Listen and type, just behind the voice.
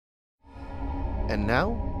And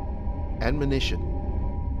now, admonition,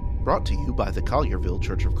 brought to you by the Collierville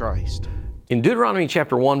Church of Christ. In Deuteronomy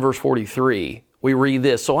chapter 1, verse 43, we read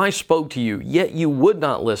this, "So I spoke to you, yet you would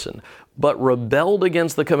not listen, but rebelled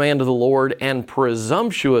against the command of the Lord and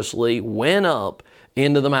presumptuously went up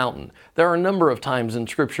into the mountain." There are a number of times in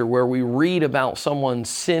Scripture where we read about someone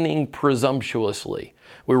sinning presumptuously.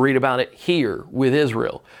 We read about it here with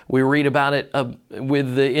Israel. We read about it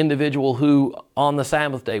with the individual who on the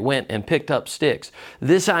Sabbath day went and picked up sticks.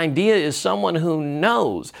 This idea is someone who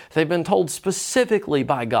knows they've been told specifically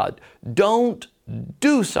by God, don't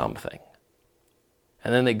do something.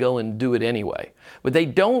 And then they go and do it anyway. But they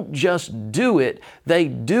don't just do it, they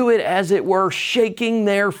do it as it were, shaking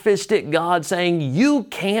their fist at God, saying, "You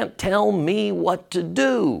can't tell me what to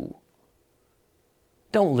do."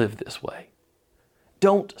 Don't live this way.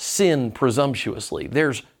 Don't sin presumptuously.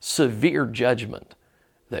 There's severe judgment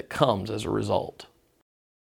that comes as a result.